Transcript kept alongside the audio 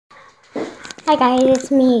Hi guys,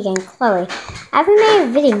 it's me again, Chloe. I haven't made a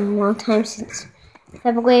video in a long time since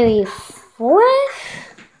February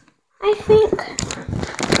 4th, I think.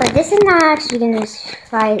 But this is not actually going to be a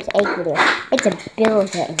surprise egg video. It's a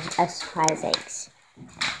building of surprise eggs.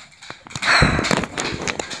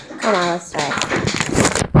 Come on, let's start.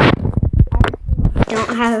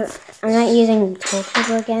 I'm not using toilet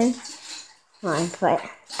paper again. Come on, but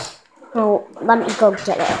let me go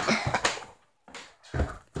get it.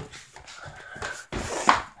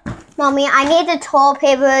 Mommy, I need the toilet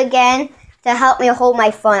paper again to help me hold my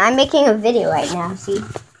phone. I'm making a video right now, see?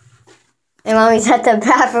 And Mommy's at the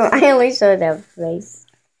bathroom. I only showed that place.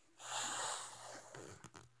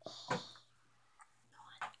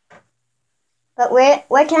 But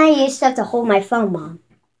where can I use stuff to hold my phone, Mom?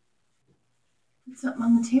 It's something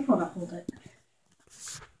on the table to hold it.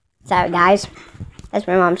 Sorry, guys. That's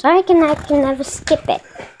my mom. Sorry, I can never skip it.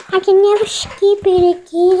 I can never skip it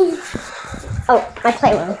again. Oh, my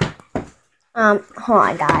playroom. Hold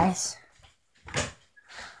on, guys. I'm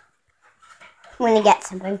gonna get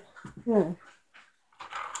something. I'm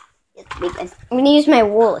gonna use my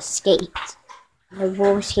roller skate.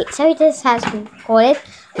 Sorry, this has been recorded.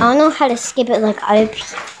 I don't know how to skip it like other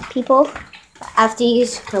people. I have to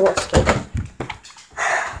use my roller skate.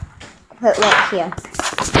 Put it right here.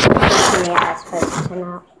 Yeah, that's supposed to turn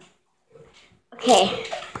out. Okay,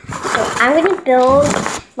 so I'm gonna build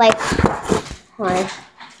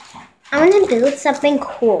I'm gonna build something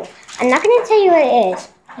cool. I'm not gonna tell you what it is.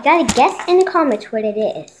 You gotta guess in the comments what it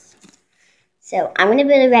is. So I'm gonna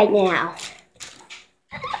build it right now.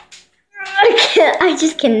 I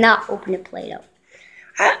just cannot open the Play-Doh.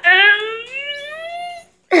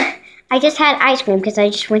 I just had ice cream because I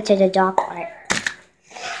just went to the dog park.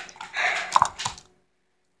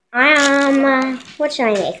 What should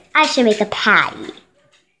I make? I should make a patty.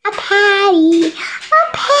 A patty.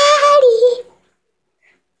 A patty.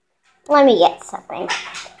 Let me get something.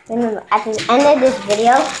 Remember, at the end of this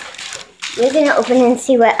video, you're going to open and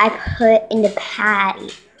see what I put in the patty.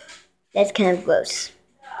 That's kind of gross.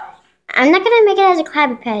 I'm not going to make it as a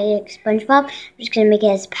Krabby Patty like SpongeBob. I'm just going to make it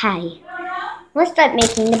as a patty. Let's start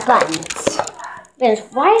making the buttons. Because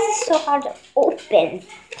why is this so hard to open?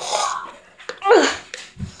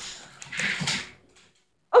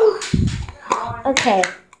 Okay.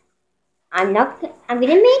 I'm gonna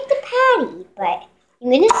make the patty, but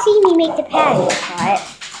you're gonna see me make the patty part,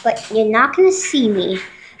 but you're not gonna see me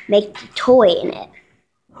make the toy in it.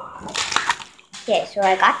 Okay, so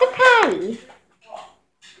I got the patty.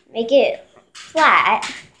 Make it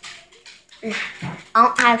flat. I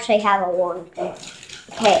don't actually have a long thing.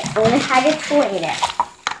 Okay, I'm gonna have the toy in it.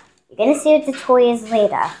 You're gonna see what the toy is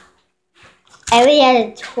later. I already had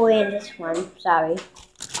a toy in this one, sorry.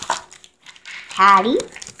 Patty.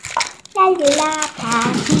 La la la,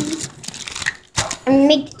 patty. I'm gonna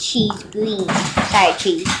make the cheese green. Sorry,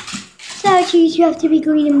 cheese. Sorry, cheese, you have to be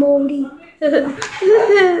green and moldy. There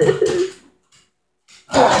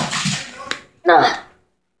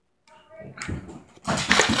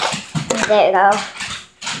you go.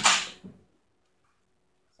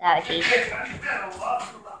 Sorry, cheese.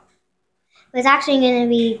 It's actually going to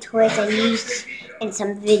be toys I used in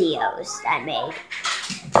some videos that I made.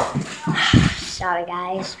 Sorry,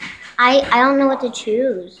 guys. I don't know what to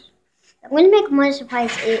choose. I'm going to make more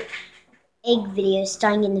surprise egg videos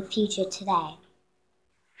starting in the future today.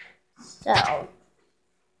 So,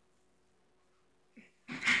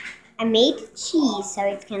 I made the cheese so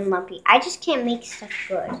it's kind of lumpy. I just can't make stuff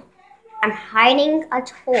good. I'm hiding a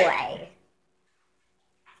toy.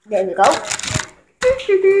 There we go.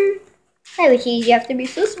 Sorry, cheese, you have to be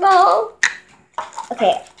so small.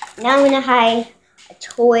 Okay, now I'm going to hide a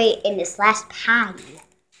toy in this last patty.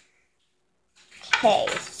 Okay,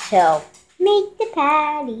 so make the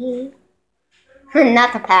patty.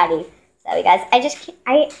 Not the patty. Sorry, guys. I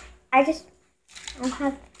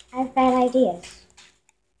have bad ideas.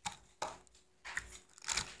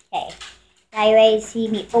 Okay, now you ready to see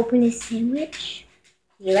me open this sandwich?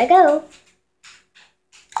 Here I go.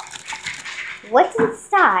 What's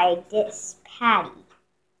inside this patty?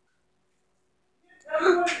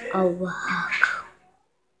 Oh, look.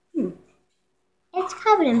 It's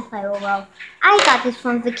covered in Play-Doh. I got this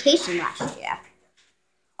from vacation last year.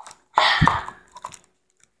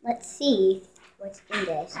 Let's see what's in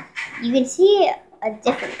this. You can see a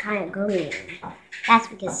different kind of green. That's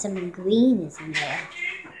because some green is in there.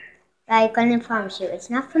 But I'm gonna promise you, it's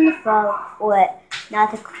not from the frog or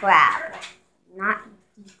not the crab. Not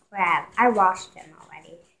the crab. I washed them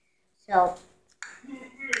already. So.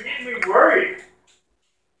 You're getting me worried.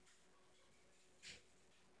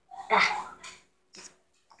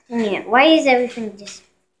 Yeah, why is everything just...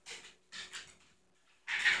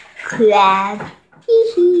 crab.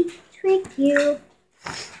 Hee hee, tricked you.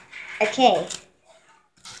 Okay.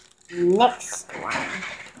 Next one.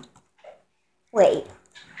 Wait.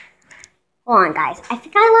 Hold on, guys. I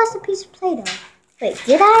think I lost a piece of Play-Doh. Wait,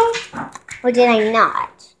 did I? Or did I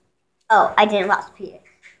not? Oh, I didn't lose a piece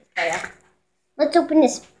of Play-Doh. Let's open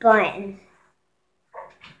this button.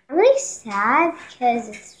 I'm really sad because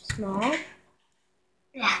it's small.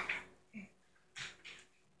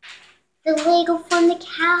 The Lego from the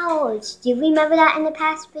couch. Do you remember that in the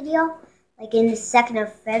past video? Like in the second or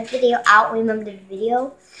third video, I don't remember the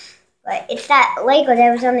video. But it's that Lego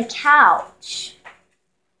that was on the couch.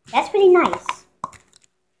 That's pretty nice.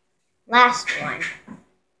 Last one.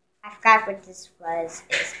 I forgot what this was.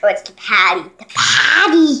 Oh, it's the patty. The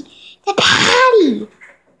patty! The patty!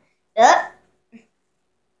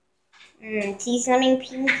 See something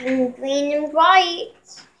pink and green and white.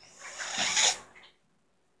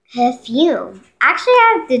 Perfume. Actually,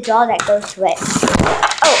 I have the doll that goes to it.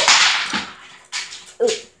 Oh. Ooh.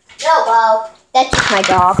 No, well, that's just my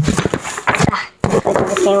dog. Put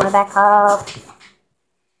the camera back up.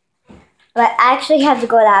 But I actually have the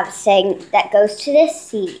girl that I was saying that goes to this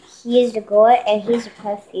seat. He is the girl and he's a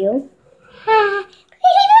perfume.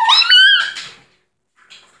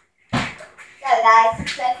 Sorry guys, the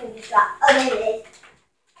perfume just got unlimited.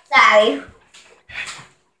 Sorry.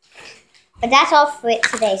 But that's all for it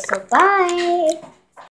today, so bye.